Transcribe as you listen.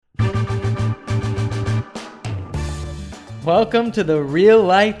Welcome to the Real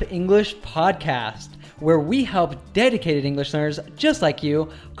Life English Podcast, where we help dedicated English learners just like you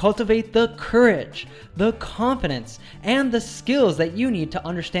cultivate the courage, the confidence, and the skills that you need to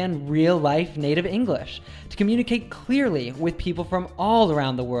understand real life native English, to communicate clearly with people from all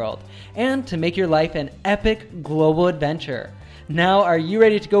around the world, and to make your life an epic global adventure. Now, are you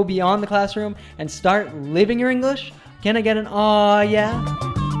ready to go beyond the classroom and start living your English? Can I get an aw yeah?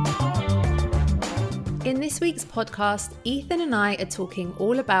 In this week's podcast, Ethan and I are talking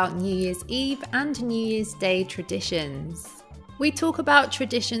all about New Year's Eve and New Year's Day traditions. We talk about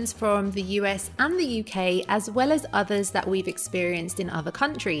traditions from the US and the UK, as well as others that we've experienced in other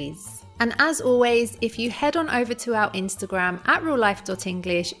countries. And as always, if you head on over to our Instagram at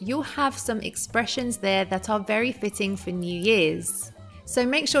reallife.english, you'll have some expressions there that are very fitting for New Year's. So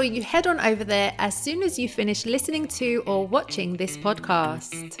make sure you head on over there as soon as you finish listening to or watching this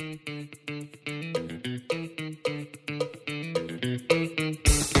podcast.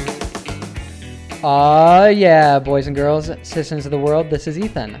 Yeah, boys and girls, citizens of the world, this is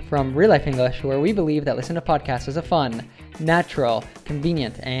Ethan from Real Life English, where we believe that listening to podcasts is a fun, natural,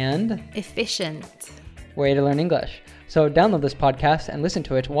 convenient, and efficient way to learn English. So download this podcast and listen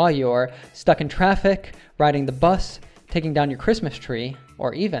to it while you're stuck in traffic, riding the bus, taking down your Christmas tree,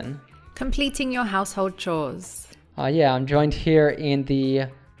 or even completing your household chores. I'm joined here in the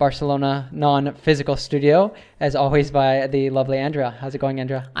Barcelona non-physical studio, as always, by the lovely Andrea. How's it going,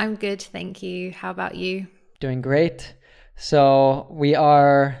 Andrea? I'm good, thank you. How about you? Doing great. So we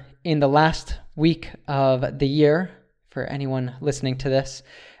are in the last week of the year for anyone listening to this.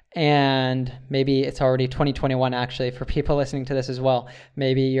 And maybe it's already 2021 actually for people listening to this as well.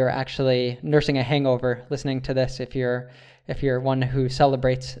 Maybe you're actually nursing a hangover listening to this if you're one who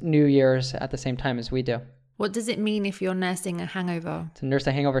celebrates New Year's at the same time as we do. What does it mean if you're nursing a hangover? To nurse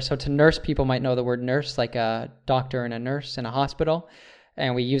a hangover. So to nurse, people might know the word nurse, like a doctor and a nurse in a hospital.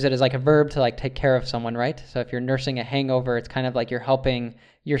 And we use it as like a verb to like take care of someone, right? So if you're nursing a hangover, it's kind of like you're helping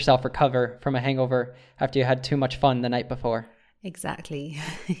yourself recover from a hangover after you had too much fun the night before. Exactly.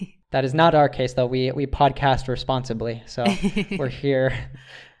 That is not our case, though. We podcast responsibly, so we're here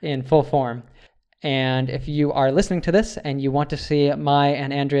in full form. And if you are listening to this and you want to see my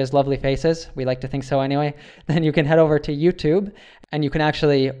and Andrea's lovely faces, we like to think so anyway, then you can head over to YouTube and you can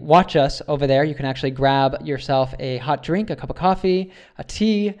actually watch us over there. You can actually grab yourself a hot drink, a cup of coffee, a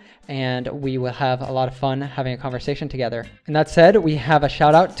tea, and we will have a lot of fun having a conversation together. And that said, we have a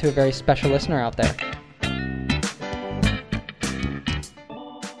shout out to a very special listener out there.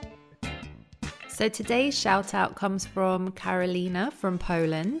 So today's shout out comes from Carolina from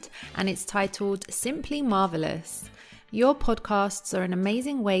Poland, and it's titled Simply Marvelous. Your podcasts are an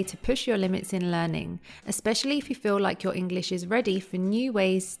amazing way to push your limits in learning, especially if you feel like your English is ready for new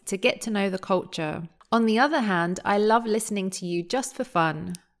ways to get to know the culture. On the other hand, I love listening to you just for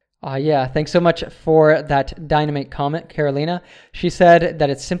fun. Thanks so much for that dynamite comment, Carolina. She said that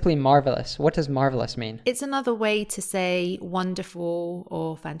it's simply marvelous. What does marvelous mean? It's another way to say wonderful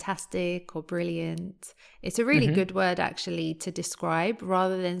or fantastic or brilliant. It's a really good word actually to describe,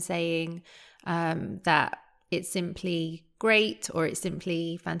 rather than saying that it's simply great or it's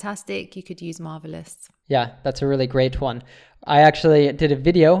simply fantastic. You could use marvelous. Yeah, that's a really great one. I actually did a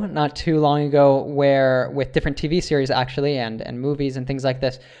video not too long ago where, with different TV series actually and movies and things like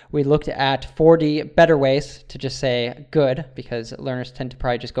this, we looked at 40 better ways to just say good, because learners tend to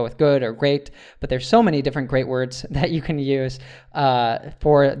probably just go with good or great, but there's so many different great words that you can use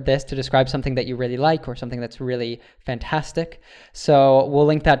for this to describe something that you really like or something that's really fantastic. So we'll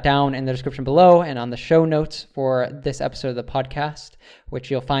link that down in the description below and on the show notes for this episode of the podcast, which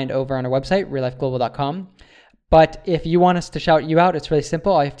you'll find over on our website, reallifeglobal.com. But if you want us to shout you out, it's really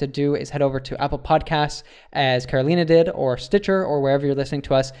simple. All you have to do is head over to Apple Podcasts, as Carolina did, or Stitcher, or wherever you're listening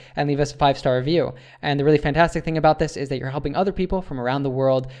to us, and leave us a 5-star review. And the really fantastic thing about this is that you're helping other people from around the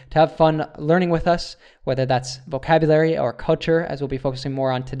world to have fun learning with us, whether that's vocabulary or culture, as we'll be focusing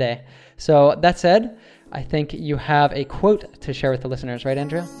more on today. So that said, I think you have a quote to share with the listeners, right,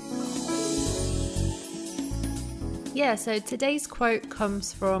 Andrea? Yeah, so today's quote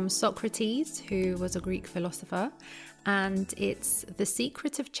comes from Socrates, who was a Greek philosopher, and it's, "The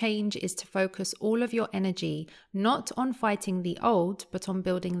secret of change is to focus all of your energy not on fighting the old, but on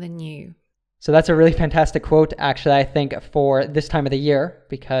building the new." So that's a really fantastic quote, actually, I think, for this time of the year,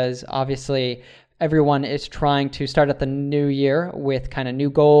 because obviously everyone is trying to start at the new year with kind of new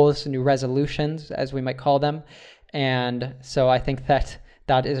goals, new resolutions, as we might call them. And so I think that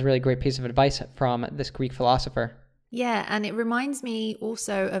is a really great piece of advice from this Greek philosopher. Yeah, and it reminds me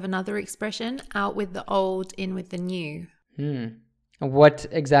also of another expression, out with the old, in with the new. And what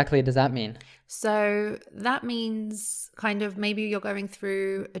exactly does that mean? So that means kind of maybe you're going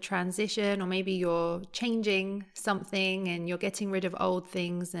through a transition, or maybe you're changing something and you're getting rid of old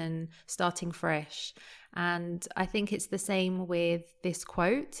things and starting fresh. And I think it's the same with this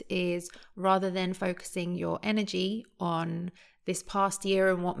quote, is rather than focusing your energy on this past year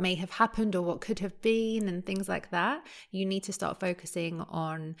and what may have happened or what could have been and things like that, you need to start focusing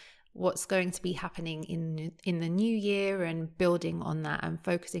on what's going to be happening in the new year and building on that and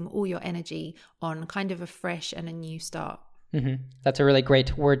focusing all your energy on kind of a fresh and a new start. Mm-hmm. That's a really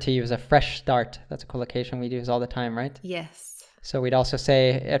great word to use, a fresh start. That's a collocation we use all the time, right? Yes. So we'd also say,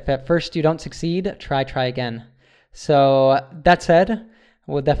 if at first you don't succeed, try again. So that said,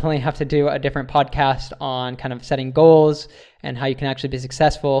 we'll definitely have to do a different podcast on kind of setting goals and how you can actually be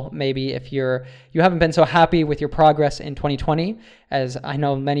successful. Maybe if you haven't been so happy with your progress in 2020, as I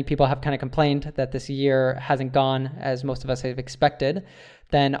know many people have kind of complained that this year hasn't gone as most of us have expected,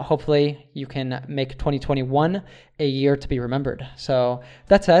 then hopefully you can make 2021 a year to be remembered. So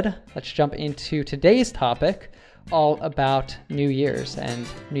that said, let's jump into today's topic, all about New Year's and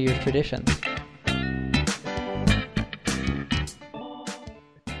New Year's traditions.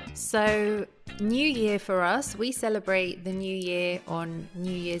 So New Year for us, we celebrate the New Year on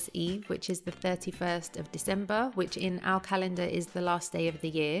New Year's Eve, which is the 31st of December, which in our calendar is the last day of the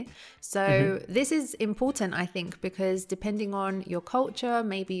year. So this is important, I think, because depending on your culture,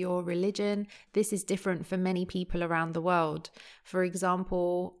 maybe your religion, this is different for many people around the world. For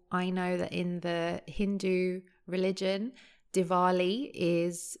example, I know that in the Hindu religion, Diwali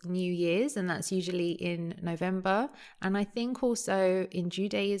is New Year's, and that's usually in November. And I think also in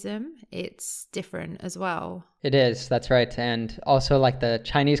Judaism, it's different as well. It is, that's right. And also like the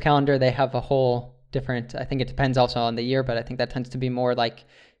Chinese calendar, they have a whole different, I think it depends also on the year, but I think that tends to be more like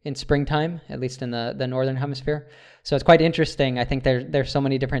in springtime, at least in the northern hemisphere. So it's quite interesting. I think there's so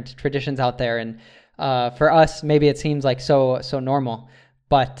many different traditions out there. And for us, maybe it seems like so normal,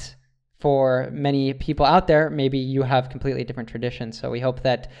 but for many people out there, maybe you have completely different traditions. So we hope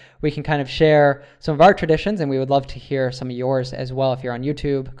that we can kind of share some of our traditions, and we would love to hear some of yours as well. If you're on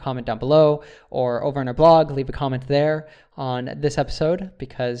YouTube, comment down below, or over on our blog, leave a comment there on this episode,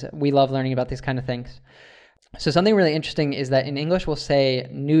 because we love learning about these kind of things. So something really interesting is that in English, we'll say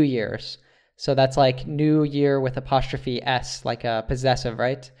New Year's. So that's like New Year with apostrophe S, like a possessive,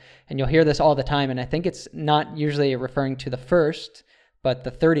 right? And you'll hear this all the time. And I think it's not usually referring to the first, but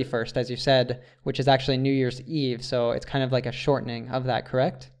the 31st, as you said, which is actually New Year's Eve. So it's kind of like a shortening of that,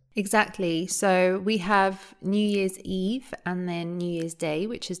 correct? Exactly. So we have New Year's Eve and then New Year's Day,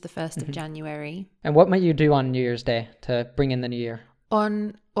 which is the 1st of January. And what might you do on New Year's Day to bring in the new year?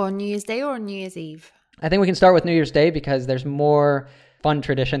 On New Year's Day or on New Year's Eve? I think we can start with New Year's Day because there's more fun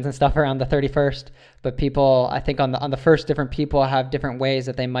traditions and stuff around the 31st. But people, I think on the first, different people have different ways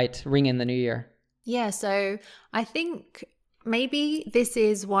that they might ring in the new year. Yeah, so I think maybe this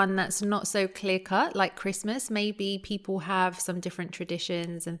is one that's not so clear cut like Christmas. Maybe people have some different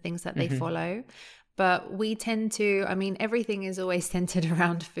traditions and things that they follow. But we tend to, I mean, everything is always centered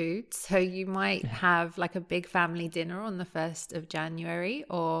around food. So you might have like a big family dinner on the 1st of January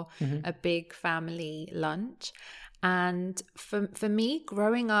or a big family lunch. And for me,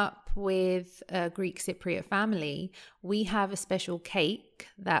 growing up with a Greek Cypriot family, we have a special cake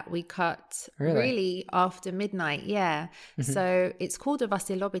that we cut really after midnight. Yeah. So it's called a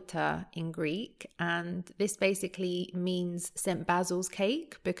vasilobita in Greek. And this basically means St. Basil's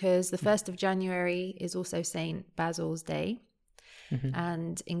cake, because the 1st of January is also St. Basil's Day.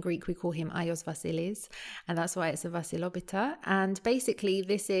 And in Greek, we call him Aios Vasilis, and that's why it's a vasilobita. And basically,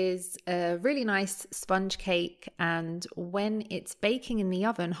 this is a really nice sponge cake. And when it's baking in the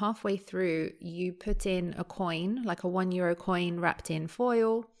oven, halfway through, you put in a coin, like a €1 coin wrapped in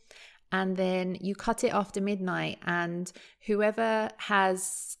foil. And then you cut it after midnight. And whoever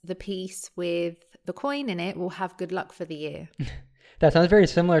has the piece with the coin in it will have good luck for the year. That sounds very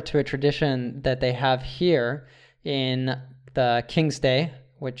similar to a tradition that they have here in the King's Day,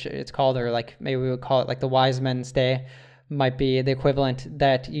 which it's called, or like maybe we would call it like the Wise Men's Day, might be the equivalent,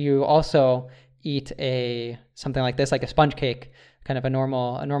 that you also eat something like this, like a sponge cake, kind of a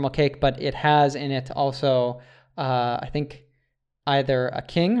normal cake, but it has in it also, I think either a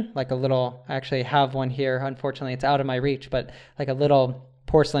king, like a little, I actually have one here, unfortunately it's out of my reach, but like a little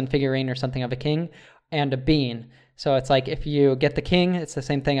porcelain figurine or something of a king, and a bean. So it's like if you get the king, it's the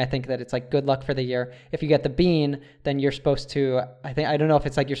same thing. I think that it's like good luck for the year. If you get the bean, then you're supposed to, I don't know if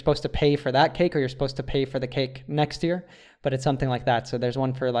it's like you're supposed to pay for that cake or you're supposed to pay for the cake next year, but it's something like that. So there's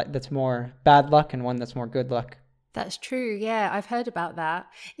one for like that's more bad luck and one that's more good luck. That's true. Yeah, I've heard about that.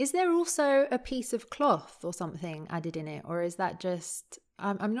 Is there also a piece of cloth or something added in it? Or is that just,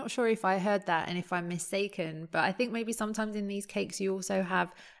 I'm not sure if I heard that and if I'm mistaken, but I think maybe sometimes in these cakes you also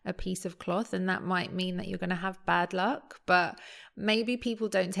have a piece of cloth, and that might mean that you're going to have bad luck. But maybe people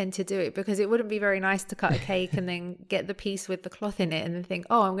don't tend to do it because it wouldn't be very nice to cut a cake and then get the piece with the cloth in it and then think,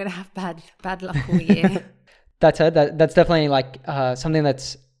 oh, I'm going to have bad luck all year. That's definitely like something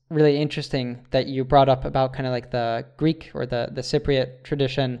that's really interesting that you brought up about kind of like the Greek or the Cypriot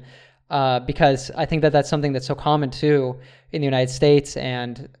tradition, because I think that that's something that's so common too in the United States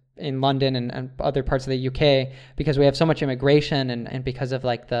and in London and other parts of the UK, because we have so much immigration and because of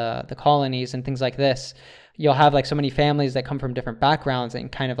like the colonies and things like this. You'll have like so many families that come from different backgrounds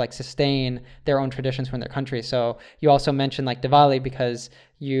and kind of like sustain their own traditions from their country. So you also mentioned like Diwali because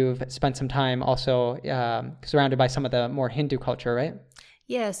you've spent some time also surrounded by some of the more Hindu culture, right?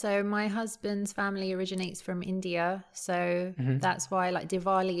 Yeah, so my husband's family originates from India, so that's why like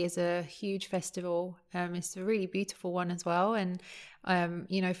Diwali is a huge festival. It's a really beautiful one as well, and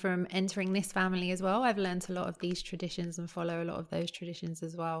you know, from entering this family as well, I've learned a lot of these traditions and follow a lot of those traditions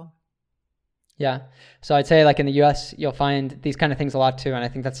as well. Yeah, so I'd say like in the US, you'll find these kind of things a lot too, and I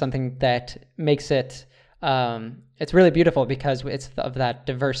think that's something that makes it it's really beautiful because it's of that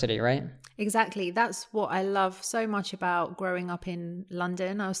diversity, right? Exactly. That's what I love so much about growing up in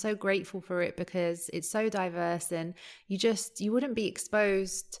London. I was so grateful for it because it's so diverse, and you wouldn't be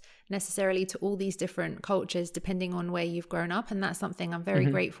exposed necessarily to all these different cultures depending on where you've grown up. And that's something I'm very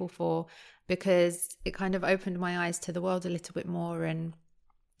grateful for because it kind of opened my eyes to the world a little bit more. And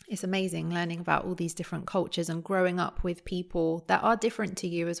it's amazing learning about all these different cultures and growing up with people that are different to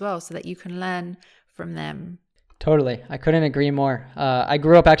you as well, so that you can learn from them. Totally. I couldn't agree more. I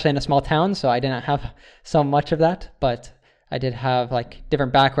grew up actually in a small town, so I didn't have so much of that, but I did have like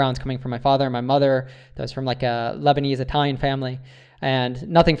different backgrounds coming from my father and my mother that was from like a Lebanese Italian family, and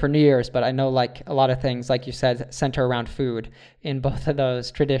nothing for New Year's, but I know like a lot of things, like you said, center around food in both of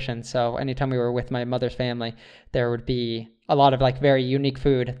those traditions. So anytime we were with my mother's family, there would be a lot of like very unique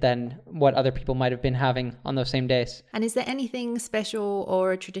food than what other people might have been having on those same days. And is there anything special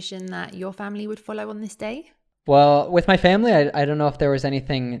or a tradition that your family would follow on this day? Well, with my family, I don't know if there was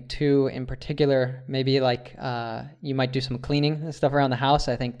anything too in particular. Maybe like you might do some cleaning and stuff around the house.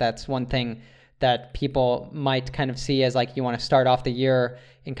 I think that's one thing that people might kind of see as like you want to start off the year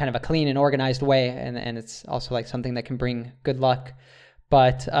in kind of a clean and organized way. And it's also like something that can bring good luck.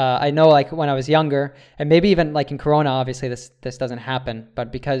 But I know like when I was younger, and maybe even like in Corona, obviously this doesn't happen,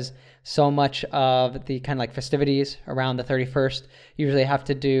 but because so much of the kind of like festivities around the 31st usually have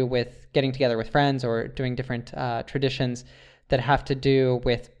to do with getting together with friends or doing different traditions that have to do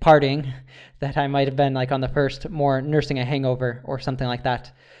with partying, that I might have been like on the first more nursing a hangover or something like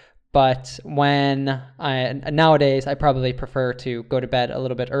that. But nowadays I probably prefer to go to bed a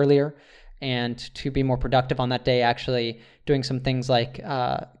little bit earlier and to be more productive on that day, actually doing some things like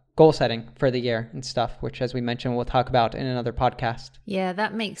goal setting for the year and stuff, which, as we mentioned, we'll talk about in another podcast. Yeah,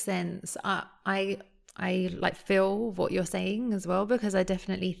 that makes sense. I like feel what you're saying as well, because I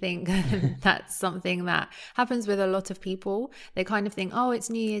definitely think that's something that happens with a lot of people. They kind of think, oh, it's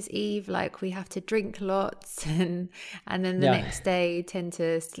New Year's Eve, like we have to drink lots, and then the next day tend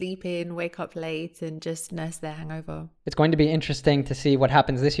to sleep in, wake up late, and just nurse their hangover. It's going to be interesting to see what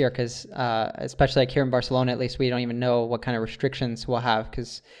happens this year, because especially like here in Barcelona, at least, we don't even know what kind of restrictions we'll have,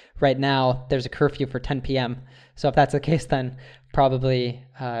 because right now there's a curfew for 10 p.m. So if that's the case, then probably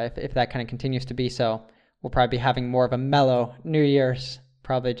if that kind of continues to be so, we'll probably be having more of a mellow New Year's,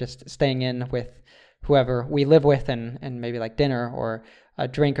 probably just staying in with whoever we live with and maybe like dinner or a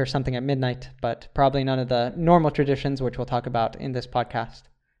drink or something at midnight, but probably none of the normal traditions, which we'll talk about in this podcast.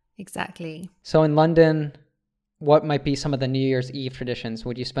 Exactly. So in London, what might be some of the New Year's Eve traditions?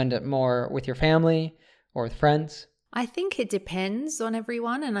 Would you spend it more with your family or with friends? I think it depends on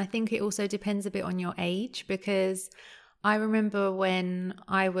everyone, and I think it also depends a bit on your age, because I remember when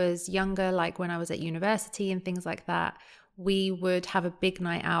I was younger, like when I was at university and things like that, we would have a big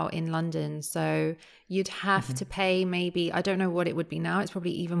night out in London. So you'd have to pay maybe, I don't know what it would be now, it's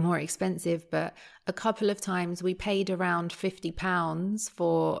probably even more expensive, but a couple of times we paid around £50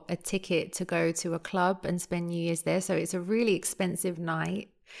 for a ticket to go to a club and spend New Year's there. So it's a really expensive night.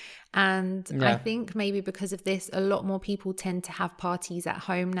 And I think maybe because of this, a lot more people tend to have parties at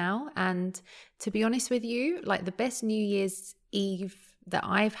home now. And to be honest with you, like the best New Year's Eve that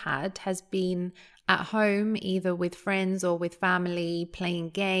I've had has been at home, either with friends or with family, playing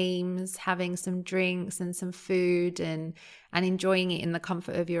games, having some drinks and some food and enjoying it in the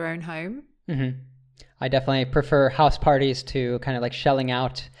comfort of your own home. I definitely prefer house parties to kind of like shelling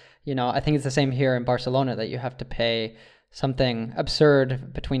out I think it's the same here in Barcelona, that you have to pay something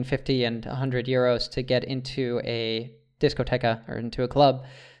absurd between 50 and 100 euros to get into a discoteca or into a club.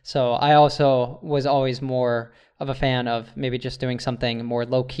 So I also was always more of a fan of maybe just doing something more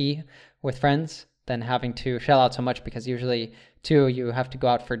low key with friends than having to shell out so much, because usually too, you have to go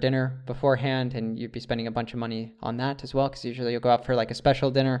out for dinner beforehand and you'd be spending a bunch of money on that as well, because usually you'll go out for like a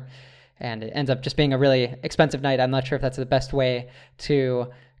special dinner and it ends up just being a really expensive night. I'm not sure if that's the best way to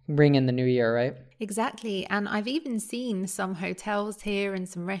bring in the new year, right? Exactly. And I've even seen some hotels here and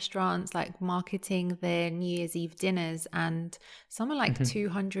some restaurants like marketing their New Year's Eve dinners, and some are like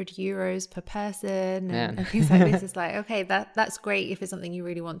 200 euros per person and things like this. It's like, okay, that's great if it's something you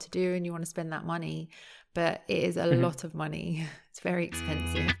really want to do and you want to spend that money, but it is a lot of money. It's very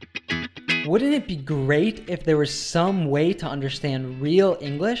expensive. Wouldn't it be great if there was some way to understand real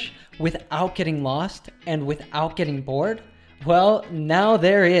English without getting lost and without getting bored? Well, now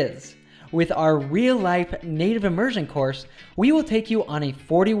there is. With our real-life native immersion course, we will take you on a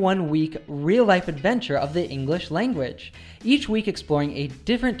 41-week real-life adventure of the English language, each week exploring a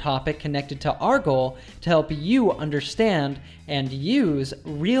different topic connected to our goal to help you understand and use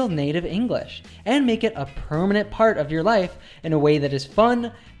real native English and make it a permanent part of your life in a way that is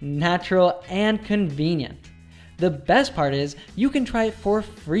fun, natural, and convenient. The best part is you can try it for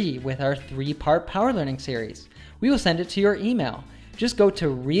free with our 3-part Power Learning series. We will send it to your email. Just go to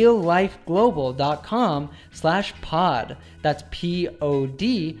reallifeglobal.com/pod. That's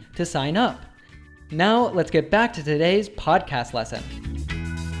POD to sign up. Now let's get back to today's podcast lesson.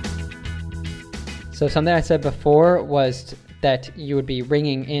 So something I said before was that you would be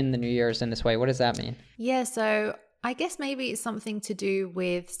ringing in the New Year's in this way. What does that mean? Yeah, so I guess maybe it's something to do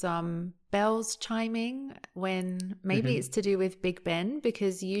with some bells chiming, when maybe it's to do with Big Ben,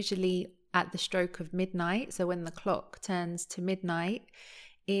 because usually at the stroke of midnight, so when the clock turns to midnight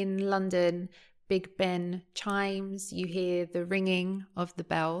in London, Big Ben chimes, you hear the ringing of the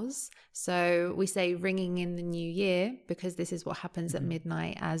bells. So we say ringing in the new year because this is what happens at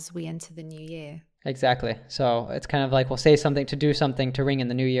midnight as we enter the new year. Exactly. So it's kind of like we'll say something to do something to ring in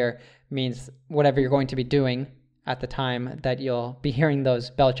the new year means whatever you're going to be doing at the time that you'll be hearing those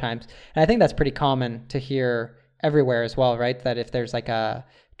bell chimes. And I think that's pretty common to hear everywhere as well, right? That if there's like a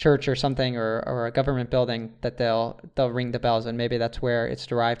church or something or a government building, that they'll ring the bells, and maybe that's where it's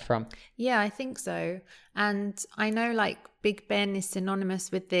derived from. Yeah, I think so. And I know like Big Ben is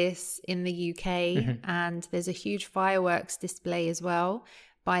synonymous with this in the UK, and there's a huge fireworks display as well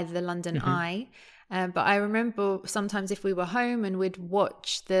by the London Eye. But I remember sometimes if we were home and we'd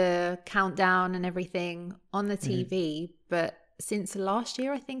watch the countdown and everything on the TV, but since last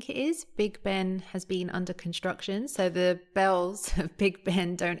year, I think it is, Big Ben has been under construction. So the bells of Big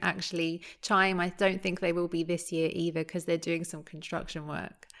Ben don't actually chime. I don't think they will be this year either, because they're doing some construction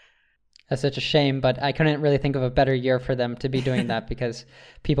work. That's such a shame, but I couldn't really think of a better year for them to be doing that, because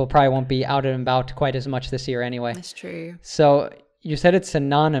people probably won't be out and about quite as much this year anyway. That's true. So you said it's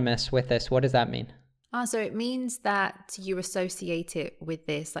synonymous with this. What does that mean? So it means that you associate it with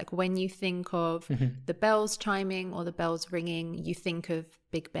this. Like when you think of the bells chiming or the bells ringing, you think of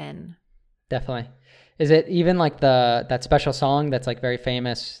Big Ben. Definitely. Is it even like that special song that's like very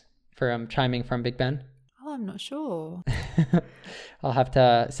famous for chiming from Big Ben? Oh, I'm not sure. I'll have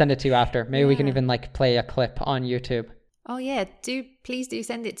to send it to you after. Maybe we can even like play a clip on YouTube. Oh yeah, please do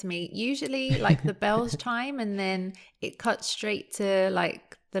send it to me. Usually like the bells chime and then it cuts straight to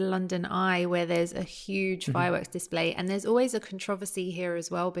like the London Eye, where there's a huge fireworks display. And there's always a controversy here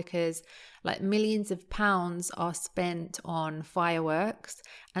as well, because like millions of pounds are spent on fireworks.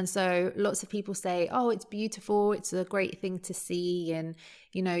 And so lots of people say, oh, it's beautiful, it's a great thing to see. And,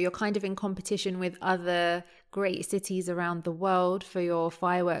 you know, you're kind of in competition with other great cities around the world for your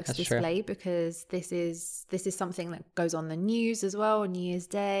fireworks display, because this is something that goes on the news as well on New Year's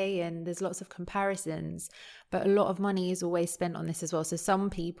Day, and there's lots of comparisons. But a lot of money is always spent on this as well. So some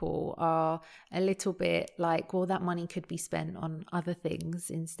people are a little bit like, well, that money could be spent on other things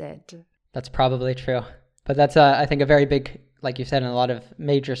instead. That's probably true. But that's, I think, a very big, like you said, in a lot of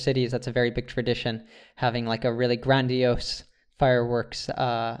major cities, that's a very big tradition, having like a really grandiose fireworks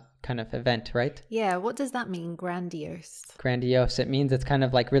kind of event, right? Yeah. What does that mean, grandiose? Grandiose. It means it's kind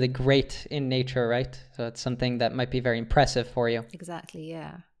of like really great in nature, right? So it's something that might be very impressive for you. Exactly.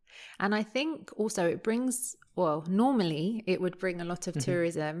 Yeah. And I think also it brings, well, normally it would bring a lot of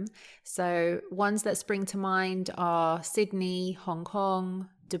tourism. So ones that spring to mind are Sydney, Hong Kong,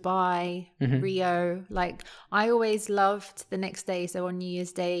 Dubai, Rio. Like I always loved the next day. So on New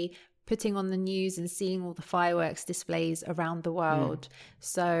Year's Day, putting on the news and seeing all the fireworks displays around the world.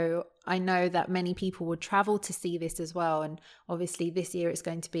 So I know that many people would travel to see this as well. And obviously this year it's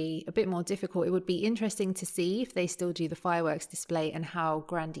going to be a bit more difficult. It would be interesting to see if they still do the fireworks display and how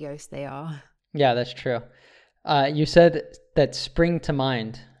grandiose they are. Yeah, that's true. You said that spring to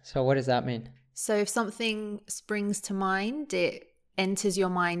mind. So what does that mean? So if something springs to mind, it enters your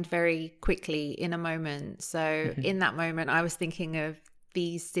mind very quickly in a moment. So in that moment, I was thinking of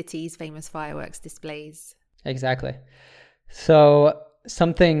these cities' famous fireworks displays. Exactly. So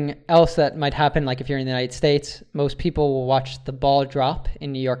something else that might happen, like if you're in the United States, most people will watch the ball drop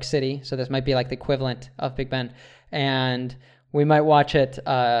in New York City. So this might be like the equivalent of Big Ben. And we might watch it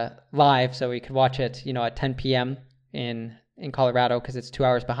live. So we could watch it, at 10 p.m. in Colorado because it's 2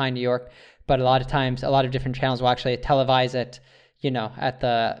 hours behind New York. But a lot of times, a lot of different channels will actually televise it, at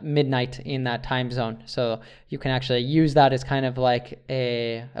the midnight in that time zone. So you can actually use that as kind of like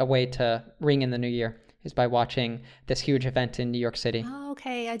a way to ring in the new year, is by watching this huge event in New York City. Oh,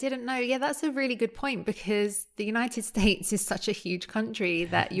 okay. I didn't know. Yeah, that's a really good point, because the United States is such a huge country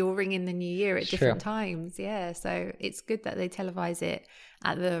that you'll ring in the new year at different times. Yeah. So it's good that they televise it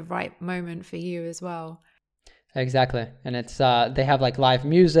at the right moment for you as well. Exactly. And it's they have like live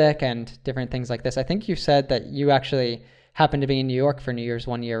music and different things like this. I think you said that you actually happened to be in New York for New Year's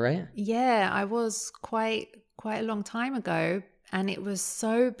one year, right? Yeah, I was quite a long time ago, and it was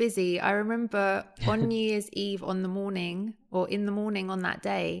so busy. I remember on New Year's Eve in the morning on that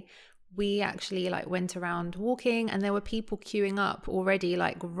day, we actually went around walking, and there were people queuing up already,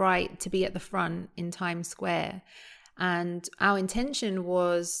 right to be at the front in Times Square. And our intention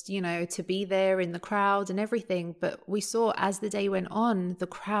was, to be there in the crowd and everything. But we saw as the day went on, the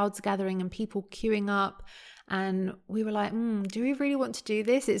crowds gathering and people queuing up. And we were like, do we really want to do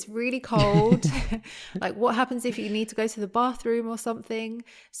this? It's really cold. What happens if you need to go to the bathroom or something?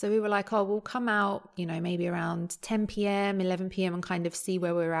 So we were like, we'll come out, maybe around 10 p.m., 11 p.m. and kind of see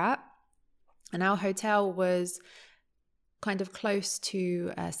where we're at. And our hotel was kind of close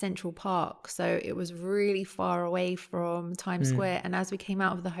to Central Park. So it was really far away from Times Square. And as we came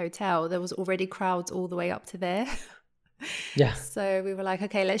out of the hotel, there was already crowds all the way up to there. Yeah. So we were like,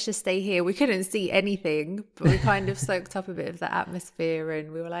 okay, let's just stay here. We couldn't see anything, but we kind of soaked up a bit of the atmosphere,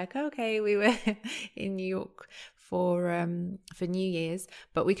 and we were like, okay, we were in New York for New Year's,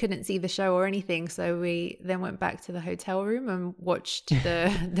 but we couldn't see the show or anything. So we then went back to the hotel room and watched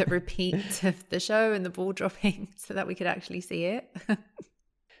the repeat of the show and the ball dropping so that we could actually see it.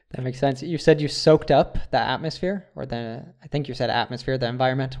 That makes sense. You said you soaked up the atmosphere, I think you said atmosphere, the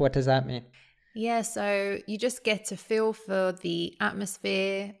environment. What does that mean? Yeah, so you just get to feel for the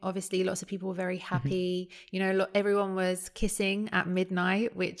atmosphere. Obviously, lots of people were very happy. Everyone was kissing at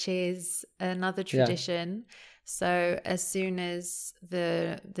midnight, which is another tradition. Yeah. So as soon as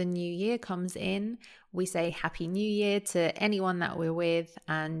the new year comes in, we say Happy New Year to anyone that we're with,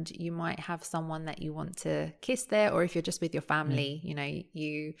 and you might have someone that you want to kiss there, or if you're just with your family,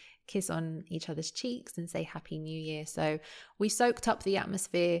 you kiss on each other's cheeks and say Happy New Year. So we soaked up the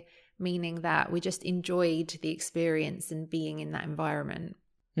atmosphere, meaning that we just enjoyed the experience and being in that environment.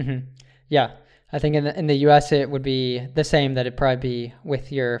 Mm-hmm. Yeah. I think in the US, it would be the same, that it'd probably be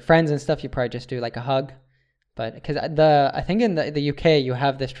with your friends and stuff. You probably just do like a hug. But because I think in the UK, you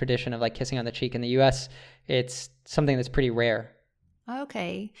have this tradition of kissing on the cheek. In the US, it's something that's pretty rare.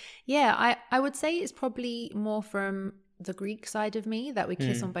 Okay. Yeah, I would say it's probably more from the Greek side of me that we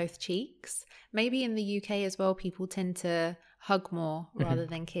kiss on both cheeks. Maybe in the UK as well, people tend to hug more rather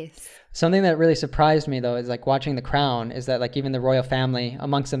than kiss. Something that really surprised me, though, is watching The Crown, is that even the royal family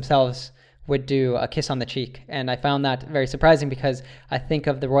amongst themselves would do a kiss on the cheek. And I found that very surprising, because I think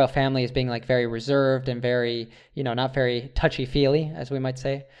of the royal family as being very reserved and very, not very touchy-feely, as we might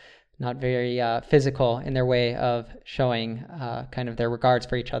say, not very physical in their way of showing kind of their regards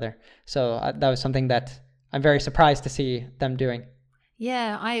for each other. So that was something that I'm very surprised to see them doing.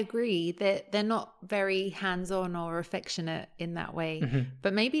 Yeah, I agree that they're not very hands-on or affectionate in that way.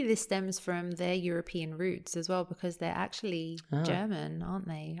 But maybe this stems from their European roots as well, because they're actually German, aren't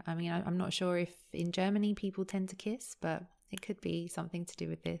they? I mean, I'm not sure if in Germany people tend to kiss, but it could be something to do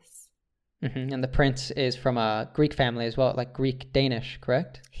with this. And the prince is from a Greek family as well, Greek-Danish,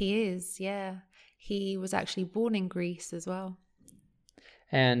 correct? He is, yeah. He was actually born in Greece as well.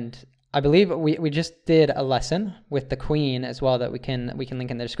 And I believe we just did a lesson with the Queen as well that we can link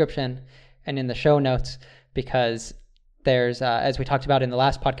in the description and in the show notes, because there's, as we talked about in the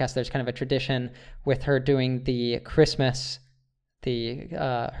last podcast, there's kind of a tradition with her doing the Christmas,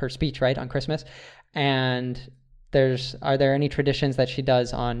 her speech, right, on Christmas. And are there any traditions that she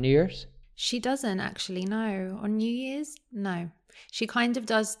does on New Year's? She doesn't actually, no. On New Year's, no. She kind of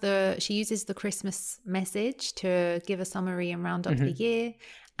she uses the Christmas message to give a summary and round up the year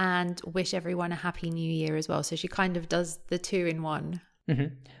and wish everyone a happy new year as well. So she kind of does the two in one.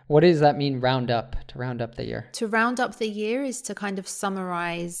 What does that mean, round up, to round up the year? To round up the year is to kind of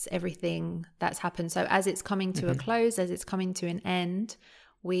summarize everything that's happened. So as it's coming to a close, as it's coming to an end,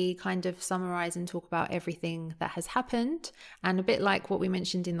 we kind of summarize and talk about everything that has happened. And a bit like what we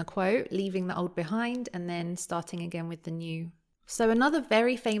mentioned in the quote, leaving the old behind and then starting again with the new. So another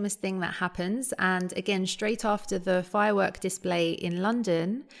very famous thing that happens, and again, straight after the firework display in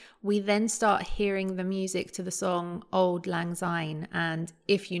London, we then start hearing the music to the song Auld Lang Syne. And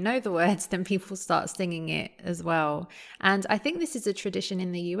if you know the words, then people start singing it as well. And I think this is a tradition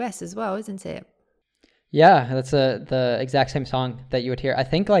in the US as well, isn't it? Yeah, that's the exact same song that you would hear. I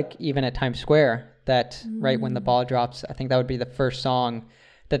think like even at Times Square, that right when the ball drops, I think that would be the first song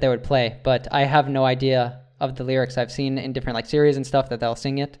that they would play. But I have no idea of the lyrics. I've seen in different like series and stuff that they'll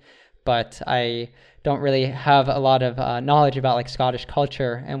sing it, but I don't really have a lot of knowledge about like Scottish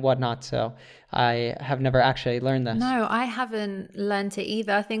culture and whatnot, so I have never actually learned this. No, I haven't learned it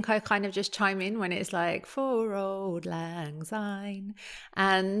either. I think I kind of just chime in when it's like, for Auld Lang Syne.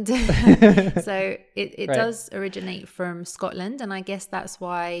 And so it right. does originate from Scotland, and I guess that's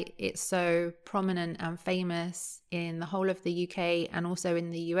why it's so prominent and famous in the whole of the UK and also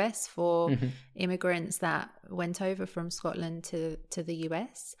in the US for immigrants that went over from Scotland to the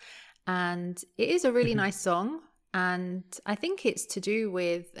US. And it is a really nice song. And I think it's to do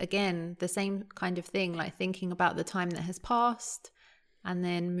with, again, the same kind of thing, like thinking about the time that has passed and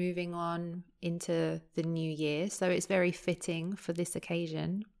then moving on into the new year. So it's very fitting for this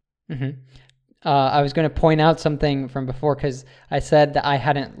occasion. I was going to point out something from before, because I said that I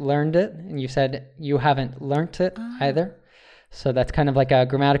hadn't learned it and you said you haven't learnt it either. So that's kind of like a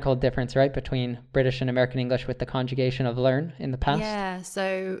grammatical difference, right, between British and American English with the conjugation of learn in the past. Yeah,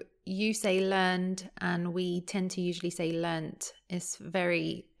 so you say learned and we tend to usually say learnt. It's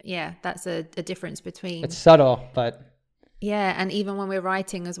very, that's a difference between... It's subtle, but... Yeah, and even when we're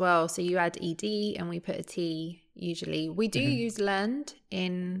writing as well, so you add ed and we put a t usually. We do use learned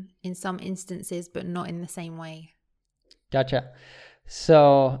in some instances, but not in the same way. Gotcha.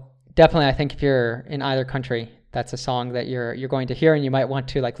 So definitely, I think if you're in either country, that's a song that you're going to hear, and you might want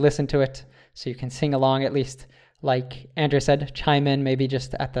to like listen to it so you can sing along, at least like Andrea said, chime in maybe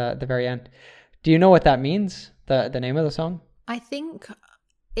just at the very end. Do you know what that means, the name of the song? I think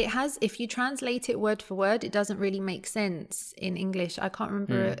it has, if you translate it word for word, it doesn't really make sense in English. I can't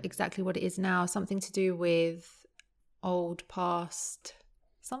remember exactly what it is now, something to do with old past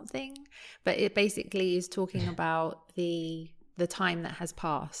something, but it basically is talking about the time that has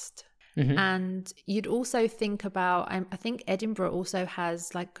passed. And you'd also think about, I think Edinburgh also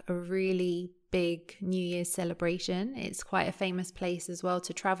has like a really big New Year's celebration. It's quite a famous place as well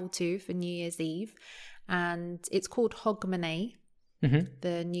to travel to for New Year's Eve, and it's called Hogmanay,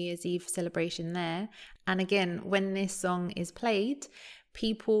 the New Year's Eve celebration there. And again, when this song is played,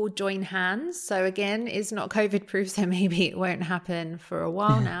 people join hands. So again, it's not COVID proof, so maybe it won't happen for a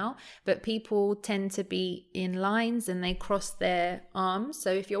while now, but people tend to be in lines and they cross their arms.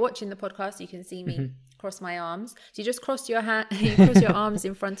 So if you're watching the podcast, you can see me cross my arms. So you just cross your you cross your arms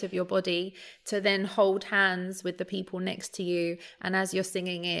in front of your body to then hold hands with the people next to you. And as you're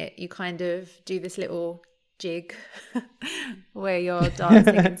singing it, you kind of do this little jig where you're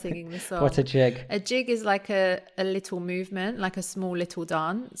dancing and singing the song. What's a jig? A jig is like a little movement, like a small little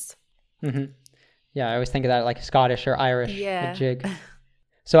dance. Yeah, I always think of that like Scottish or Irish, a jig.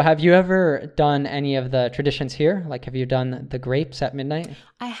 So have you ever done any of the traditions here? Like, have you done the grapes at midnight?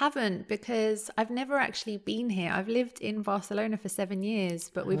 I haven't, because I've never actually been here. I've lived in Barcelona for 7 years,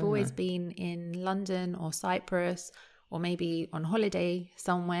 but we've always been in London or Cyprus, or maybe on holiday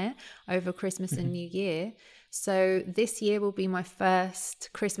somewhere over Christmas and New Year. So this year will be my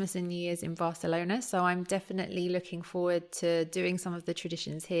first Christmas and New Year's in Barcelona. So I'm definitely looking forward to doing some of the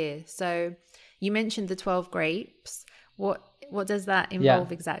traditions here. So you mentioned the 12 grapes. What does that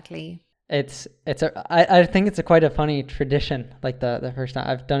involve exactly? I think it's quite a funny tradition. Like the first time,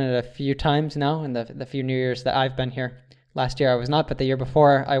 I've done it a few times now in the few New Years that I've been here. Last year I was not, but the year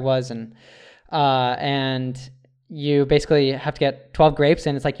before I was, and you basically have to get 12 grapes,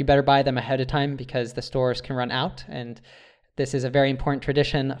 and it's like you better buy them ahead of time because the stores can run out. And this is a very important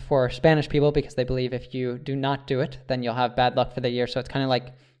tradition for Spanish people because they believe if you do not do it, then you'll have bad luck for the year. So it's kind of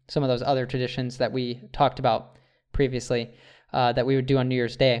like some of those other traditions that we talked about previously that we would do on New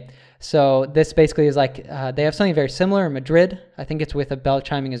Year's Day. So this basically is like, they have something very similar in Madrid. I think it's with a bell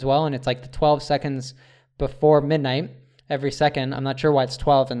chiming as well. And it's like the 12 seconds before midnight, every second, I'm not sure why it's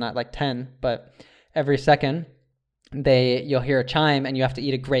 12 and not like 10, but every second you'll hear a chime and you have to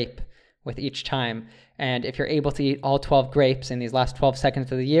eat a grape with each chime. And if you're able to eat all 12 grapes in these last 12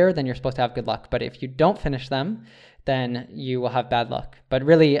 seconds of the year, then you're supposed to have good luck. But if you don't finish them, then you will have bad luck. But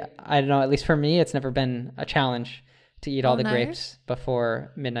really, I don't know, at least for me, it's never been a challenge to eat all the grapes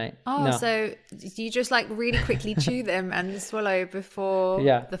before midnight. Oh, no. So you just like really quickly chew them and swallow before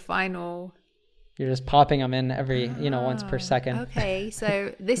the final. You're just popping them in every, once per second. Okay,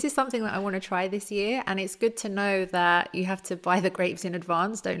 so this is something that I want to try this year, and it's good to know that you have to buy the grapes in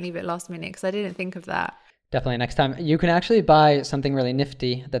advance. Don't leave it last minute, because I didn't think of that. Definitely next time. You can actually buy something really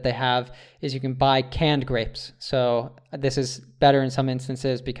nifty that they have, is you can buy canned grapes. So this is better in some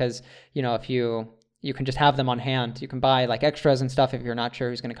instances because, if you can just have them on hand. You can buy like extras and stuff if you're not sure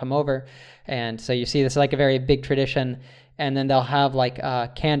who's going to come over. And so you see this is like a very big tradition. And then they'll have like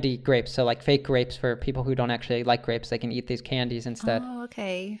candy grapes. So like fake grapes for people who don't actually like grapes. They can eat these candies instead. Oh,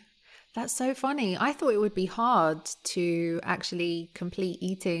 okay. That's so funny. I thought it would be hard to actually complete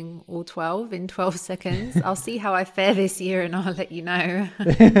eating all 12 in 12 seconds. I'll see how I fare this year and I'll let you know.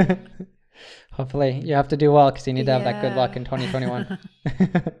 Hopefully you have to do well because you need to have that good luck in 2021.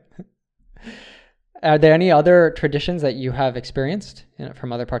 Are there any other traditions that you have experienced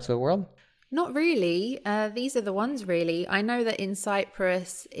from other parts of the world? Not really. These are the ones really. I know that in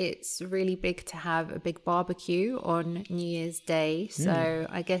Cyprus, it's really big to have a big barbecue on New Year's Day. So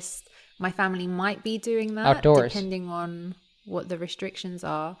I guess my family might be doing that outdoors, depending on what the restrictions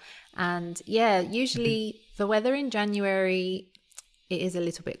are. And yeah, usually the weather in January, it is a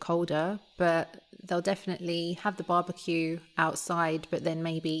little bit colder, but they'll definitely have the barbecue outside, but then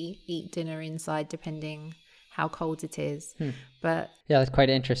maybe eat dinner inside depending how cold it is. But yeah, that's quite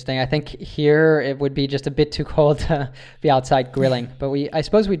interesting. I think here it would be just a bit too cold to be outside grilling, but I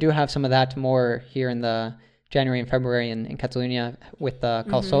suppose we do have some of that more here in the January and February in Catalonia with the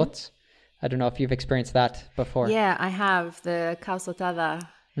calçots. I don't know if you've experienced that before. Yeah, I have the calçotada.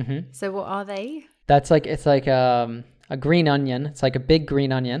 So what are they? It's like a green onion. It's like a big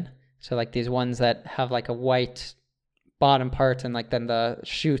green onion. So like these ones that have like a white bottom part and like then the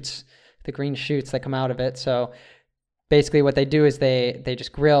green shoots that come out of it. So basically what they do is they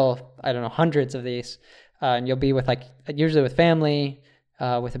just grill, I don't know, hundreds of these. And you'll be with usually with family,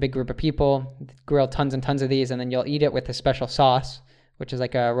 with a big group of people, grill tons and tons of these. And then you'll eat it with a special sauce, which is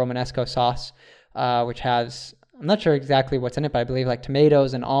like a Romanesco sauce, which has, I'm not sure exactly what's in it, but I believe like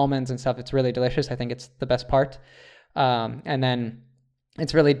tomatoes and almonds and stuff. It's really delicious. I think it's the best part. And then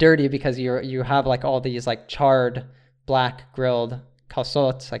it's really dirty because you have like all these like charred black grilled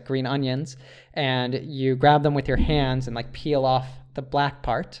calçots, like green onions, and you grab them with your hands and like peel off the black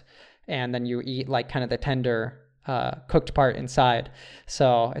part, and then you eat like kind of the tender cooked part inside.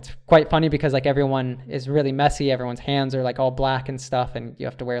 So it's quite funny because like everyone is really messy. Everyone's hands are like all black and stuff, and you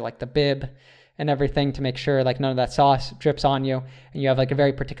have to wear like the bib and everything to make sure like none of that sauce drips on you. And you have like a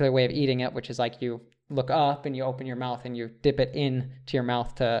very particular way of eating it, which is like you look up and you open your mouth and you dip it in to your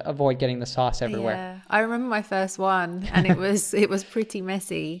mouth to avoid getting the sauce everywhere. Yeah, I remember my first one and it was pretty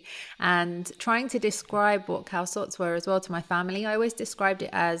messy. And trying to describe what calçots were as well to my family, I always described it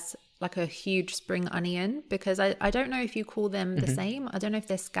as like a huge spring onion, because I don't know if you call them the same. I don't know if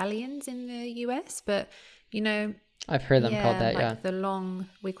they're scallions in the US, but I've heard them called that,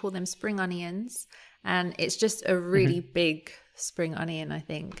 we call them spring onions, and it's just a really big spring onion, I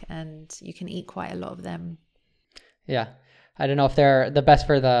think, and you can eat quite a lot of them. Yeah. I don't know if they're the best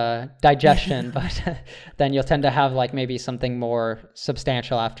for the digestion, but then you'll tend to have like maybe something more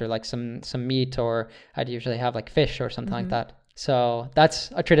substantial after, like some meat, or I'd usually have like fish or something like that. So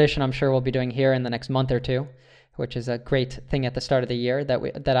that's a tradition I'm sure we'll be doing here in the next month or two, which is a great thing at the start of the year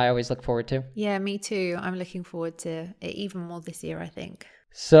that I always look forward to. Yeah, me too. I'm looking forward to it even more this year, I think.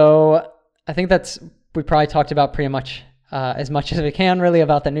 So I think we probably talked about pretty much as much as we can really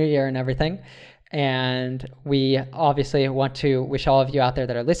about the new year and everything. And we obviously want to wish all of you out there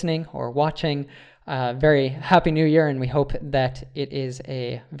that are listening or watching a very happy new year. And we hope that it is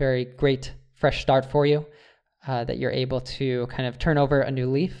a very great fresh start for you, that you're able to kind of turn over a new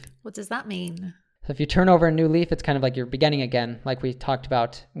leaf. What does that mean? So if you turn over a new leaf, it's kind of like you're beginning again, like we talked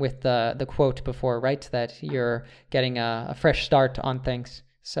about with the quote before, right? That you're getting a fresh start on things.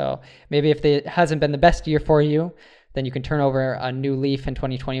 So maybe if it hasn't been the best year for you, then you can turn over a new leaf in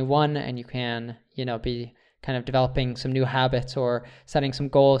 2021 and you can, be kind of developing some new habits or setting some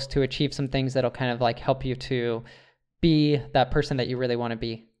goals to achieve some things that'll kind of like help you to be that person that you really want to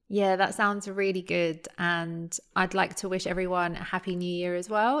be. Yeah, that sounds really good. And I'd like to wish everyone a happy new year as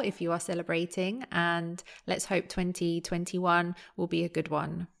well, if you are celebrating. And let's hope 2021 will be a good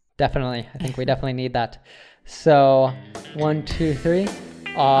one. Definitely. I think we definitely need that. So 1, 2, 3.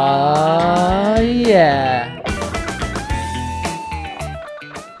 Yeah.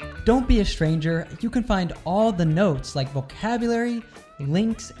 Don't be a stranger. You can find all the notes like vocabulary,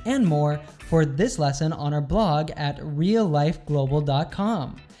 links, and more for this lesson on our blog at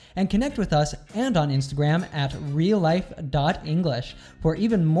reallifeglobal.com. And connect with us and on Instagram at reallife.english for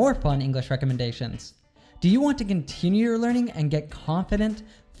even more fun English recommendations. Do you want to continue your learning and get confident,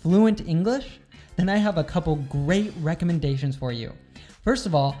 fluent English? Then I have a couple great recommendations for you. First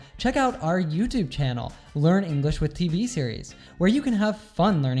of all, check out our YouTube channel, Learn English with TV series, where you can have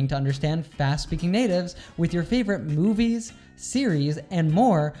fun learning to understand fast-speaking natives with your favorite movies, series, and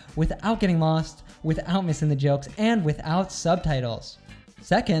more without getting lost, without missing the jokes, and without subtitles.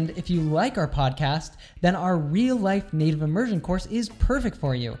 Second, if you like our podcast, then our Real Life Native Immersion course is perfect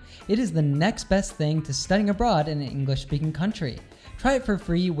for you. It is the next best thing to studying abroad in an English-speaking country. Try it for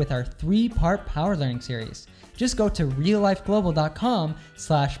free with our 3-part Power Learning series. Just go to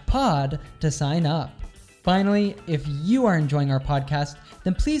reallifeglobal.com/pod to sign up. Finally, if you are enjoying our podcast,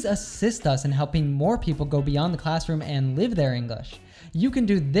 then please assist us in helping more people go beyond the classroom and live their English. You can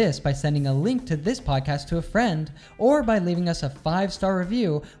do this by sending a link to this podcast to a friend or by leaving us a 5-star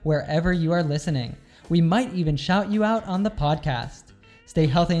review wherever you are listening. We might even shout you out on the podcast. Stay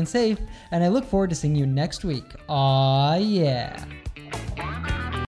healthy and safe, and I look forward to seeing you next week. Aw, yeah.